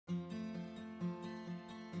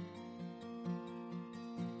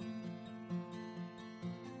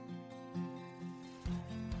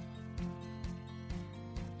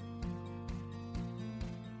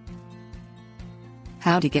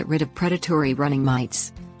How to get rid of predatory running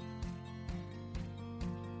mites.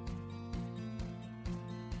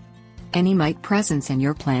 Any mite presence in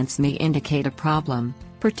your plants may indicate a problem,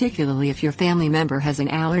 particularly if your family member has an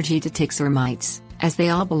allergy to ticks or mites, as they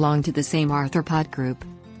all belong to the same arthropod group.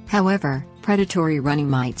 However, predatory running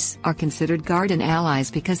mites are considered garden allies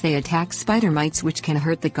because they attack spider mites which can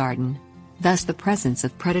hurt the garden. Thus the presence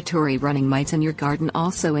of predatory running mites in your garden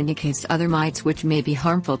also indicates other mites which may be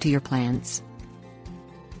harmful to your plants.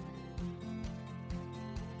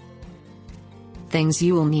 Things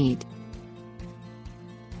you will need: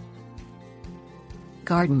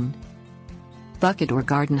 garden bucket or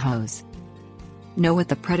garden hose. Know what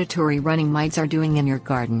the predatory running mites are doing in your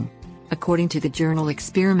garden. According to the journal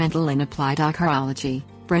Experimental and Applied Archaeology,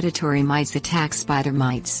 predatory mites attack spider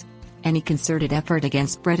mites. Any concerted effort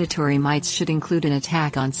against predatory mites should include an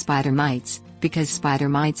attack on spider mites, because spider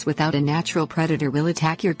mites without a natural predator will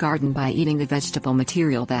attack your garden by eating the vegetable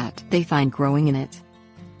material that they find growing in it.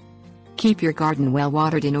 Keep your garden well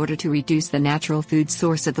watered in order to reduce the natural food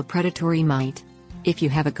source of the predatory mite. If you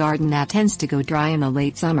have a garden that tends to go dry in the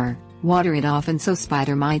late summer, water it often so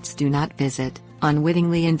spider mites do not visit,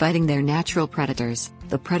 unwittingly inviting their natural predators,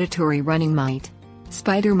 the predatory running mite.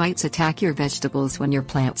 Spider mites attack your vegetables when your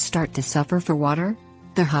plants start to suffer for water.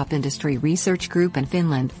 The hop industry research group in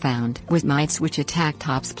Finland found with mites which attacked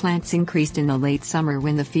hops plants increased in the late summer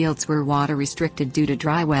when the fields were water restricted due to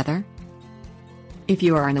dry weather. If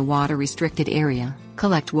you are in a water restricted area,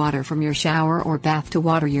 collect water from your shower or bath to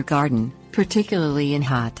water your garden, particularly in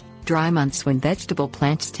hot, dry months when vegetable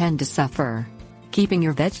plants tend to suffer. Keeping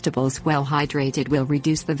your vegetables well hydrated will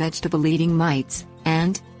reduce the vegetable-eating mites,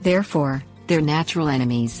 and, therefore, their natural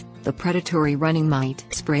enemies, the predatory running mite.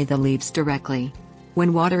 Spray the leaves directly.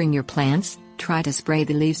 When watering your plants, try to spray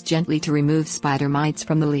the leaves gently to remove spider mites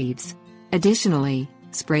from the leaves. Additionally,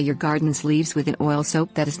 spray your garden's leaves with an oil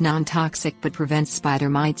soap that is non-toxic but prevents spider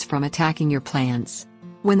mites from attacking your plants.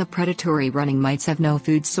 When the predatory running mites have no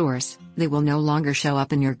food source, they will no longer show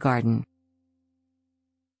up in your garden.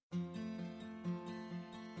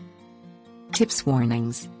 Tips: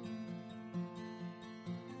 warnings.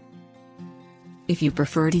 If you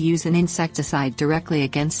prefer to use an insecticide directly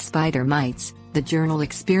against spider mites, the journal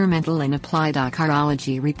Experimental and Applied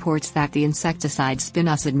Archaeology reports that the insecticide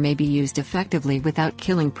spinosad may be used effectively without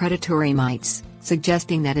killing predatory mites,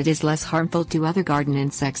 suggesting that it is less harmful to other garden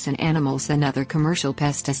insects and animals than other commercial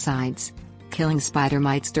pesticides. Killing spider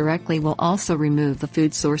mites directly will also remove the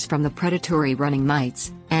food source from the predatory running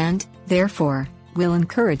mites, and, therefore, will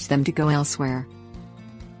encourage them to go elsewhere.